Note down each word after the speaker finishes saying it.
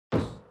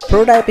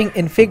Prototyping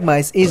in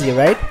Figma is easy,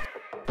 right?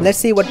 Let's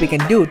see what we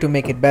can do to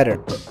make it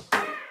better.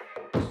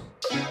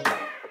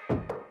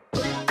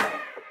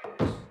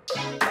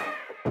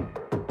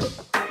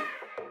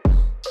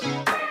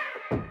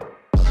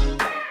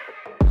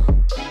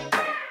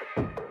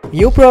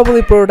 You're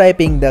probably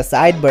prototyping the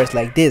sidebars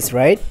like this,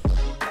 right?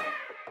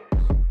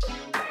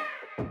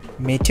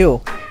 Me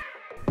too.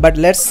 But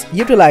let's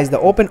utilize the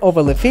open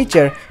overlay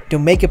feature to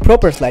make a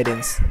proper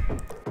slide-ins.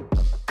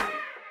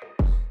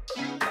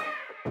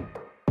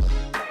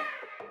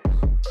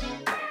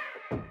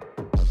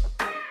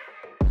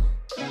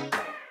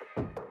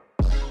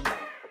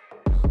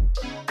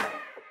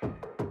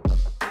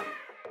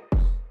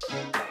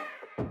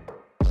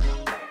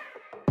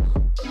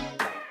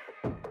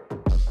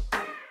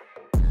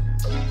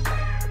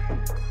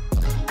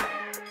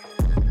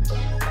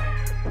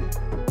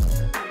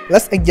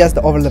 Let's adjust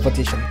the overlay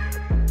position.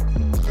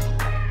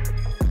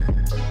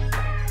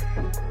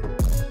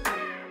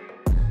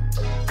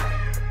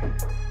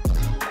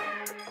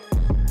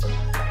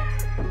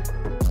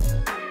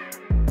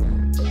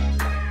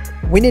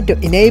 We need to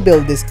enable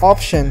this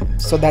option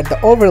so that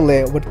the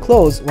overlay would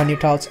close when you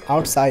touch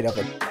outside of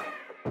it.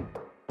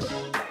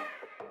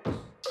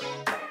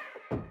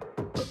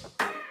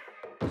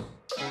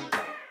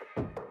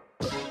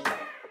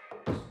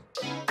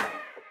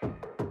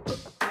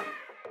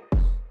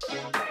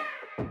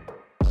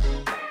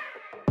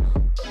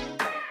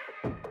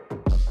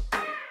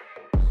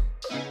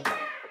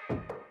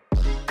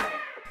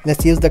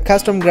 Let's use the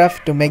custom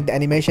graph to make the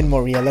animation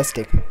more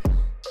realistic.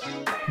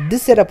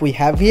 This setup we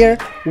have here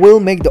will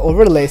make the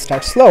overlay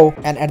start slow,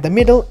 and at the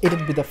middle it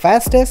will be the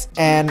fastest,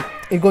 and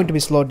it's going to be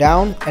slowed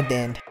down at the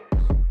end.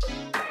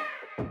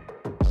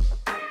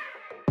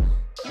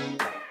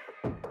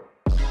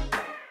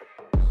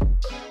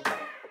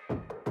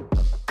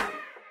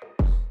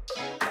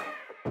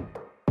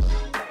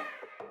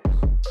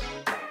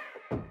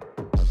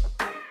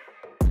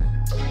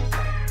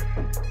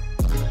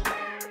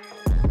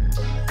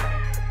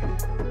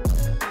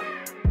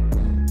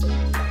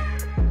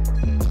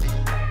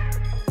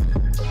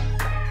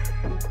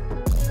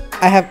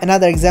 I have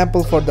another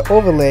example for the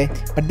overlay,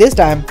 but this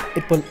time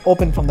it will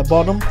open from the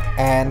bottom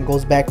and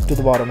goes back to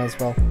the bottom as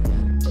well.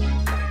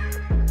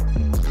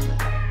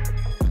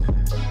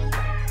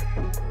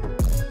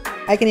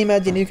 I can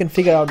imagine you can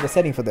figure out the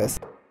setting for this.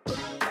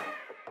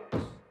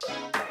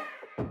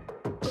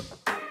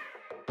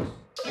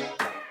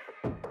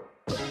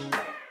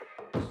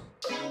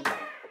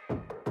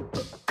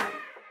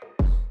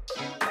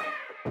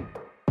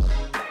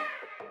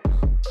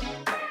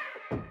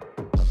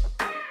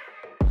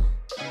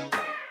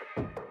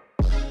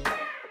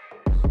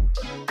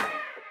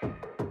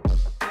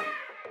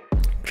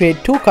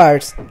 Create two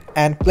cards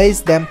and place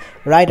them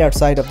right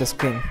outside of the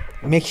screen.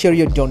 Make sure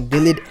you don't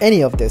delete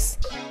any of this.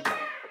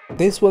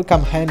 This will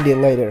come handy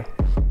later.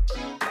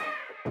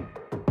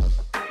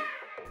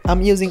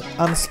 I'm using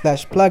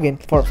Unsplash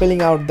plugin for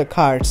filling out the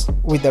cards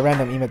with the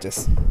random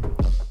images.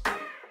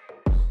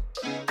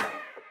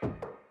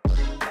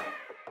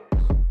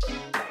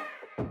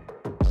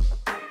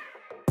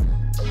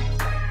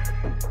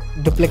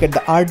 Duplicate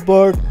the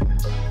artboard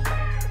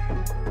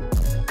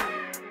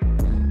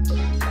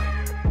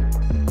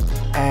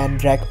and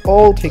drag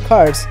all three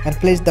cards and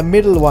place the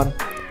middle one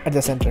at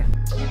the center.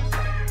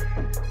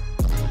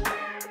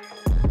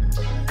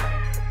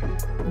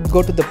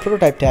 Go to the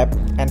prototype tab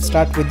and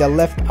start with the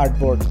left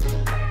artboard.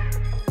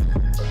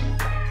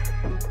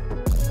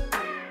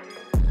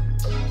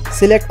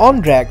 Select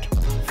on dragged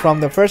from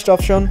the first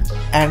option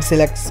and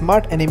select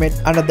Smart Animate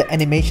under the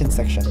animation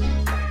section.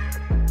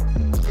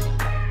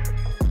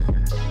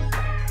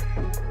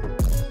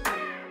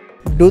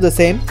 Do the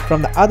same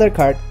from the other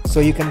card so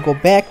you can go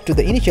back to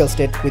the initial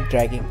state with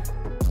dragging.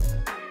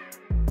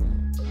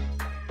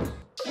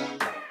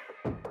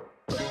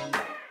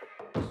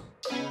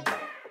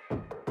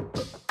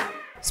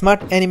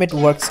 Smart Animate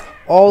works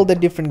all the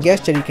different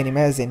gestures you can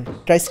imagine.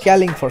 Try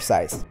scaling for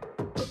size.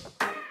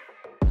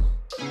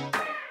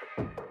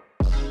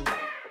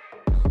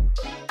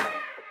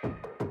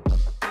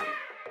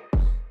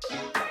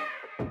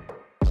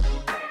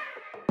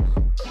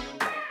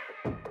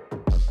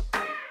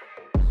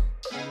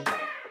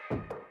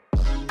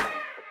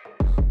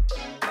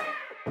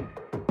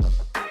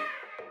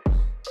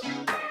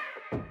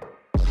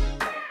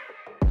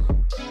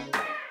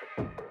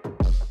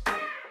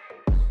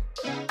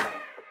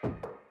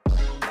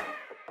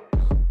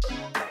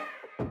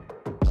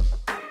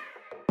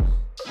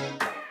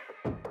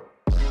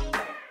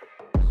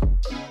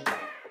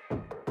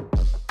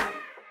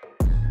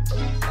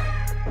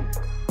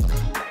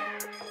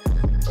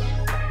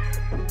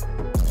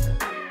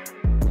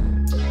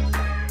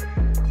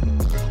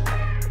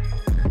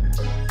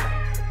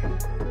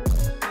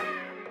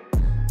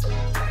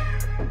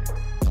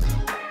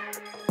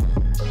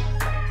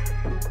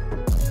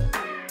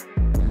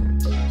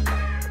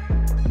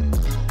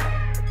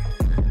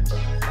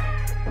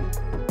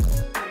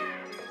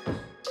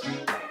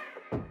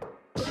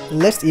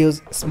 Let's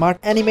use Smart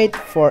Animate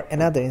for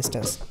another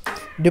instance.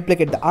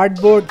 Duplicate the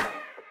artboard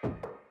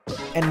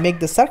and make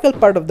the circle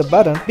part of the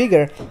button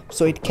bigger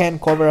so it can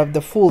cover up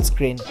the full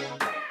screen.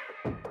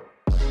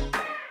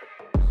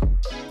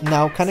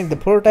 Now connect the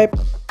prototype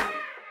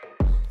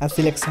and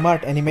select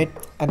Smart Animate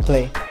and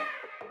play.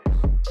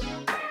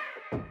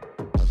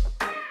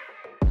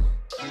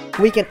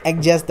 We can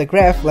adjust the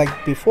graph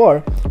like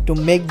before to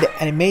make the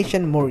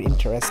animation more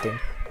interesting.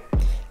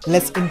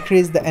 Let's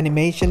increase the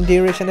animation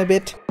duration a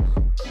bit.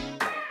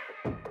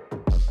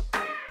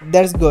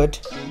 That's good,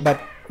 but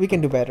we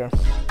can do better.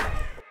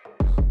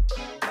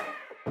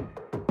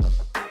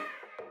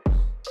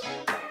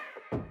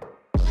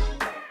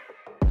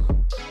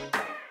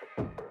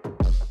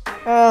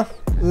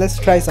 Let's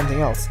try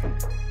something else.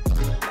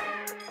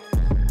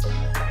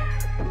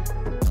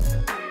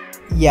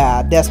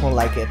 Yeah, that's more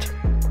like it.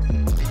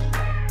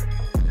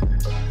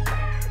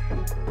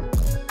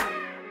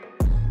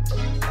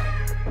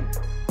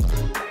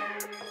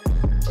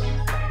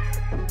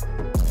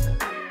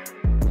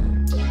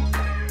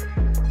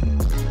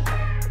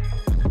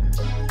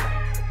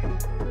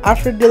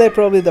 After delay,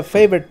 probably the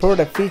favorite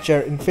product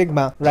feature in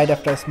Figma right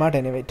after Smart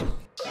Animate.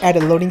 Add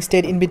a loading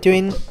state in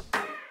between.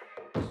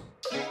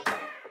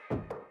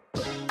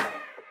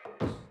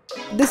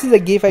 This is a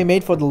GIF I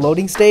made for the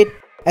loading state.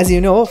 As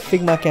you know,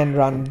 Figma can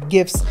run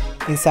GIFs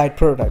inside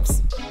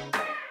prototypes.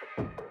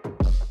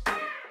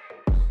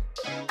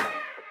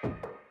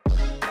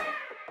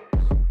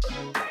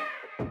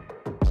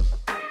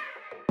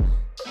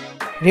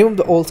 Remove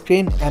the old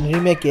screen and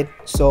remake it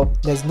so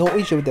there's no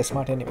issue with the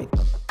Smart Animate.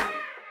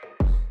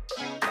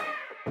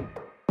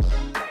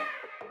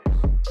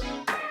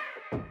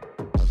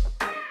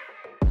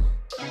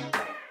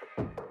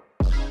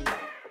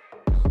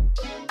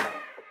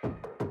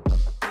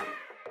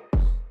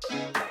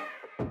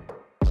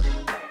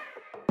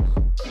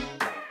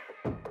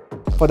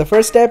 For the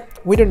first step,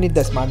 we don't need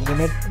the Smart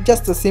Animate,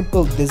 just a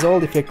simple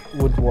dissolve effect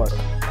would work.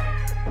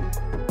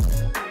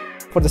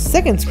 For the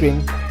second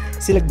screen,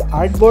 select the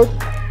artboard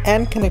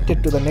and connect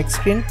it to the next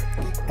screen,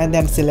 and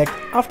then select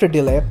After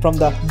Delay from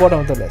the bottom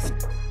of the list.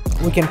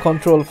 We can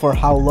control for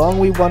how long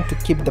we want to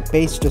keep the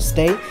page to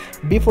stay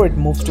before it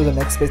moves to the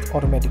next page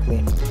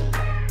automatically.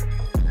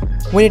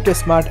 We need to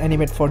Smart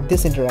Animate for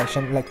this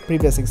interaction like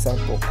previous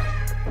example.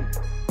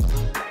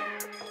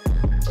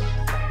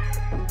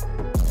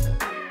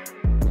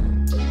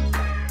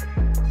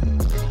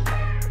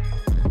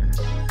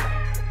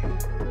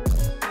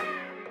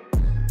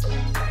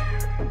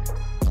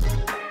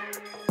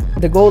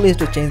 The goal is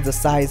to change the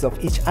size of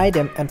each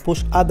item and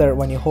push other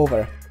when you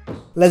hover.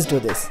 Let's do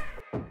this.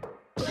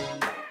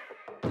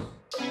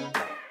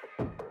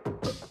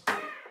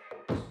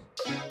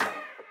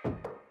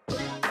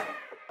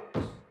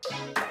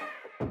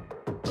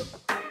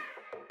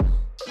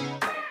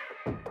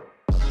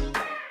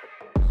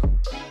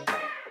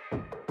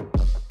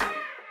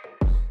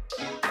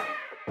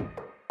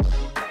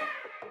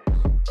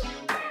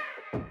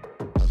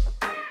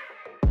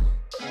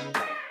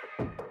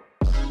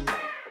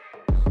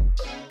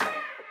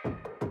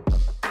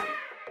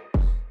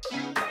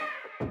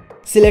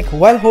 Select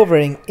while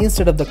hovering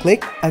instead of the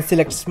click and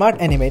select Smart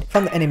Animate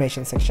from the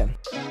animation section.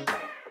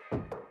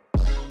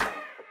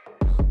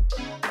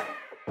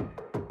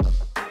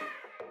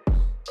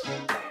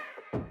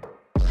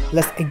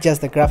 Let's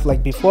adjust the graph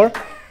like before.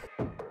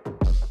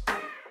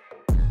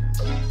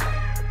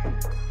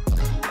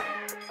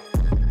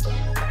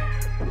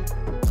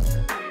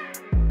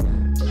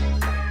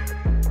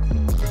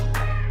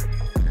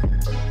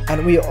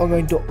 And we are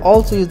going to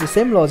also use the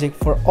same logic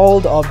for all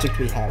the objects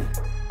we have.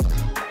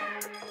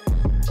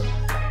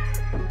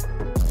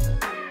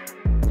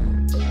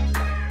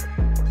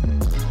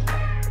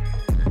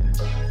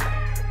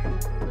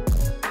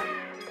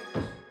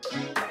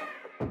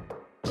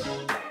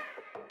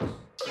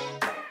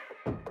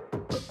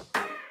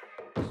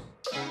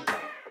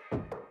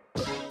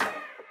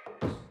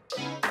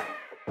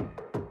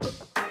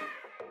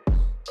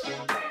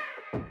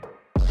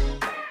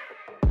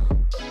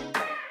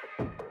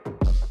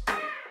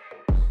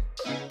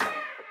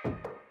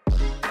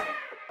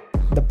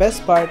 The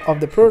best part of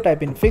the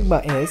prototype in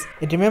Figma is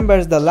it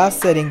remembers the last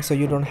setting so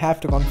you don't have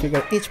to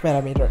configure each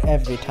parameter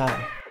every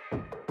time.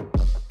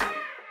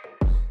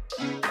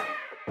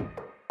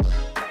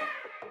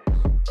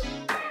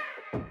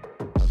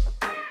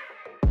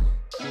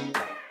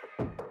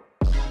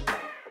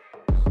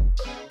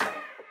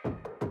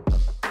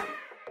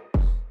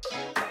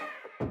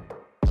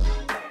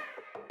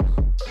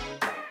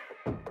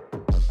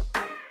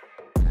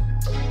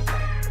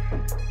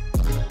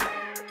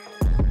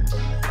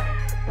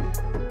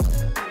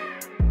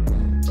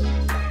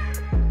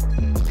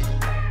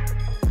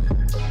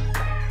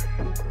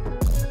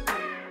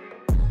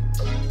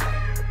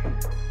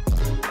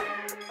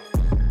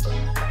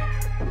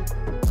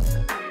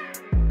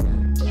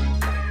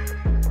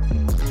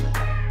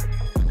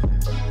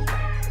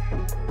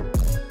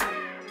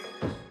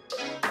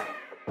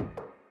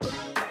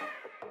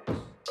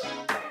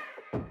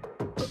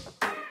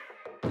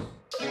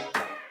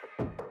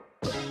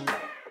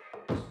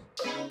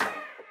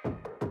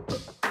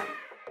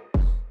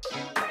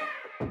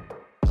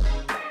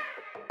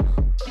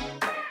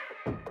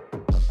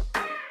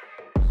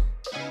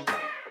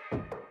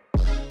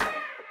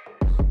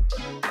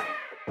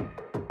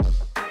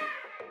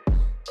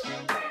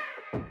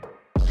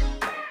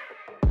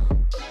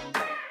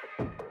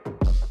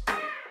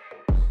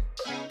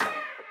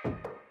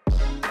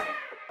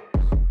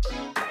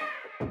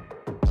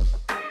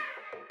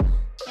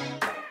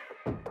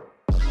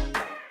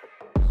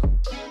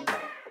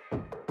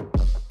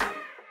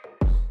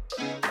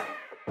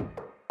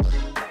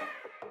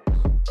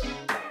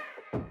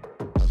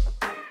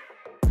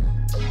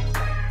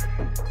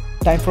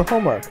 time for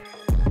homework.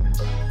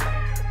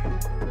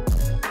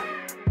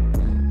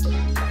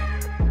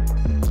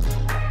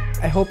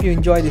 I hope you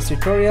enjoyed this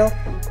tutorial.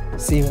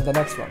 See you in the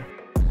next one.